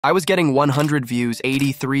I was getting 100 views,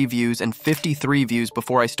 83 views, and 53 views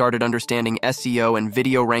before I started understanding SEO and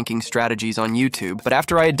video ranking strategies on YouTube. But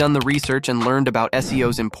after I had done the research and learned about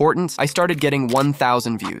SEO's importance, I started getting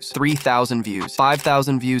 1,000 views, 3,000 views,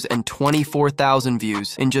 5,000 views, and 24,000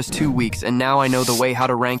 views in just 2 weeks. And now I know the way how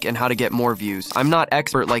to rank and how to get more views. I'm not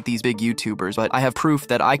expert like these big YouTubers, but I have proof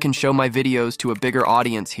that I can show my videos to a bigger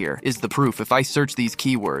audience. Here is the proof. If I search these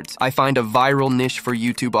keywords, I find a viral niche for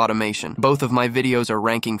YouTube automation. Both of my videos are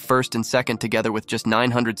ranking first and second together with just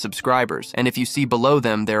 900 subscribers. And if you see below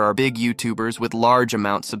them, there are big YouTubers with large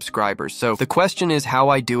amount subscribers. So the question is how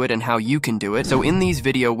I do it and how you can do it. So in these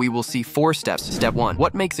video, we will see 4 steps. Step 1,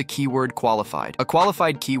 what makes a keyword qualified? A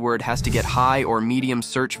qualified keyword has to get high or medium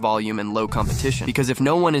search volume and low competition. Because if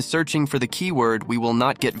no one is searching for the keyword, we will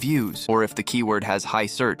not get views. Or if the keyword has high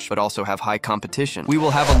search, but also have high competition, we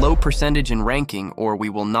will have a low percentage in ranking, or we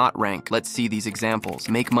will not rank. Let's see these examples.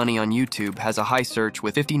 Make money on YouTube has a high search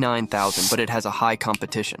with 59,000, but it has a high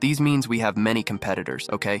competition. These means we have many competitors,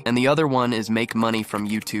 okay? And the other one is make money from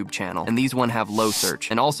YouTube channel, and these one have low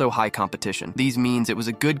search and also high competition. These means it was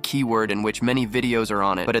a good keyword in which many videos are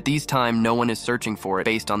on it, but at these time no one is searching for it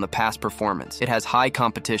based on the past performance. It has high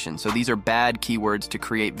competition, so these are bad keywords to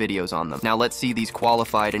create videos on them. Now let's see these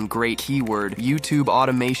qualified and great keyword. YouTube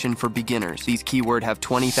automation for beginners. These keyword have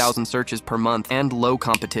 20,000 searches per month and low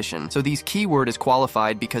competition. So these keyword is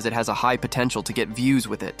qualified because it has a high potential to get views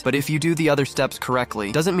with it. But if you do the other steps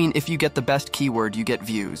correctly, doesn't mean if you get the best keyword, you get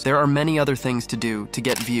views. There are many other things to do to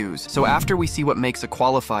get views. So after we see what makes a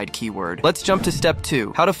qualified keyword, let's jump to step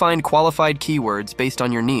 2, how to find qualified keywords based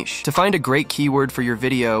on your niche. To find a great keyword for your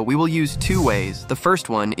video, we will use 2 ways. The first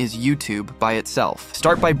one is YouTube by itself.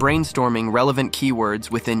 Start by brainstorming relevant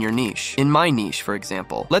keywords within your niche. In my niche, for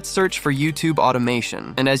example, let's search for YouTube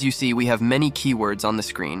automation. And as you see, we have many keywords on the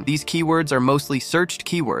screen. These keywords are mostly searched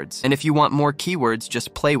keywords. And if you want more keywords,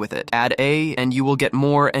 just play with it. Add A and you will get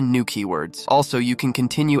more and new keywords. Also, you can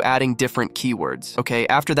continue adding different keywords. Okay,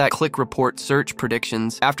 after that, click report search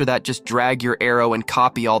predictions. After that, just drag your arrow and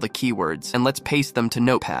copy all the keywords. And let's paste them to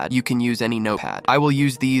Notepad. You can use any notepad. I will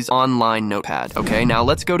use these online notepad. Okay, now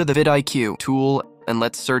let's go to the vidIQ tool and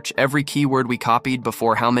let's search every keyword we copied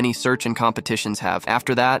before how many search and competitions have.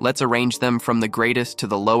 After that, let's arrange them from the greatest to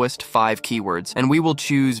the lowest 5 keywords, and we will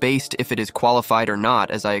choose based if it is qualified or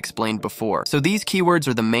not, as I explained before. So these keywords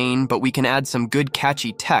are the main, but we can add some good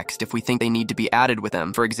catchy text if we think they need to be added with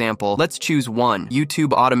them. For example, let's choose 1,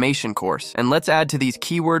 YouTube automation course, and let's add to these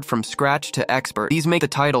keyword from scratch to expert. These make the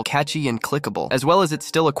title catchy and clickable. As well as it's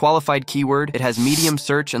still a qualified keyword, it has medium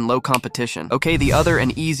search and low competition. Okay, the other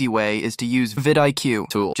and easy way is to use vidIQ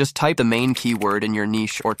tool. Just type the main keyword in your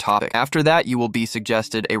niche or topic. After that, you will be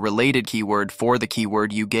suggested a related keyword for the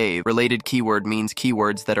keyword you gave. Related keyword means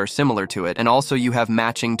keywords that are similar to it, and also you have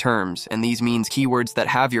matching terms, and these means keywords that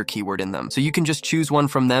have your keyword in them. So you can just choose one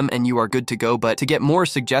from them and you are good to go, but to get more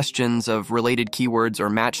suggestions of related keywords or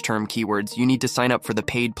match term keywords, you need to sign up for the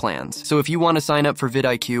paid plans. So if you want to sign up for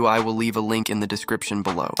vidIQ, I will leave a link in the description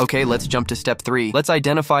below. Okay, let's jump to step 3. Let's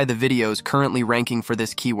identify the videos currently ranking for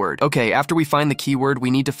this keyword. Okay, after we find the keyword, we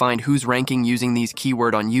need to find who's ranking using these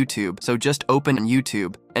keyword on YouTube. So just open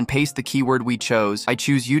YouTube and paste the keyword we chose. I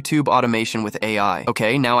choose YouTube automation with AI.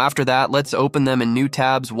 Okay, now after that, let's open them in new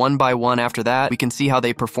tabs one by one. After that, we can see how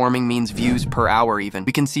they performing means views per hour even.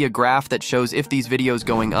 We can see a graph that shows if these videos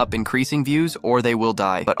going up increasing views or they will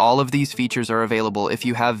die. But all of these features are available if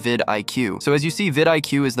you have vidIQ. So as you see,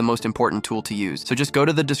 vidIQ is the most important tool to use. So just go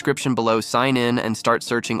to the description below, sign in, and start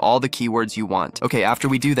searching all the keywords you want. Okay, after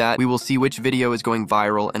we do that, we will see which video is going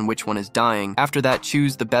viral and which one is dying. After that,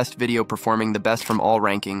 choose the best video performing the best from all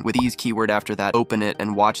ranking with ease keyword. After that, open it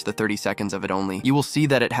and watch the 30 seconds of it only. You will see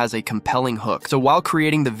that it has a compelling hook. So while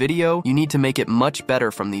creating the video, you need to make it much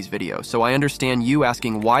better from these videos. So I understand you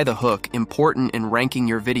asking why the hook important in ranking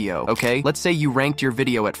your video. Okay, let's say you ranked your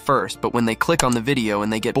video at first, but when they click on the video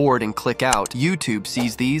and they get bored and click out, YouTube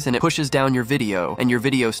sees these and it pushes down your video and your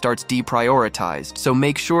video starts deprioritized. So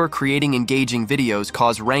make sure creating engaging videos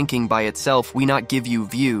cause ranking by itself, we not give you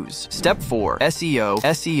views. Step 4, SEO.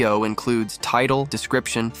 SEO includes title,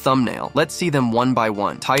 description, thumbnail. Let's see them one by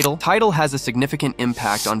one. Title. Title has a significant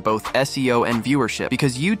impact on both SEO and viewership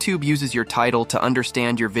because YouTube uses your title to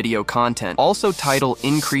understand your video content. Also, title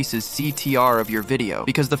increases CTR of your video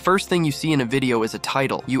because the first thing you see in a video is a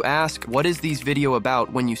title. You ask, what is this video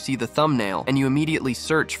about when you see the thumbnail, and you immediately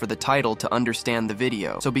search for the title to understand the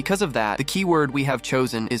video. So because of that, the keyword we have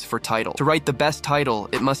chosen is for title. To write the best title,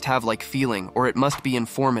 it must have like feeling, or it must be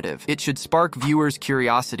informative. It should spark viewers'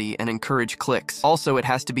 curiosity and encourage clicks. Also, it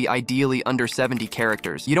has to be ideally under 70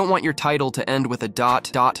 characters. You don't want your title to end with a ...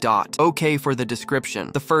 Okay, for the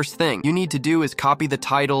description. The first thing you need to do is copy the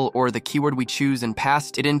title or the keyword we choose and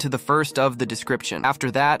paste it into the first of the description. After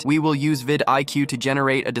that, we will use vidIQ to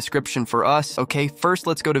generate a description for us. Okay, first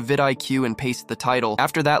let's go to vidIQ and paste the title.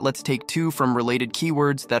 After that, let's take 2 from related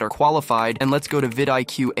keywords that are qualified, and let's go to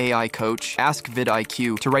vidIQ AI Coach. Ask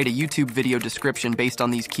vidIQ to write a YouTube video description based on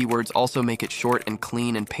these keywords. Also make it short and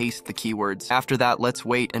clean and paste the keywords. After that, let's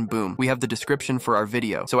wait, and boom, we have the description for our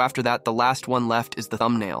video. So after that, the last one left is the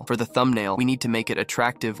thumbnail. For the thumbnail, we need to make it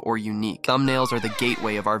attractive or unique. Thumbnails are the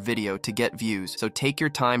gateway of our video to get views, so take your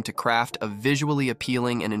time to craft a visually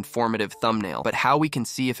appealing and informative thumbnail. But how we can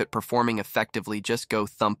see if it performing effectively, just go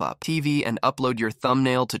thumb up TV and upload your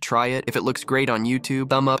thumbnail to try it. If it looks great on YouTube,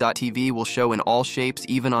 thumbup.tv will show in all shapes,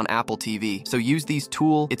 even on Apple TV. So use these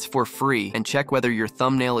tools, it's for free, and check whether your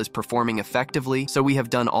thumbnail is performing effectively. So we have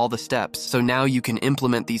done all the steps. So now you can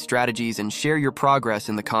implement these strategies and share your progress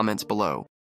in the comments below.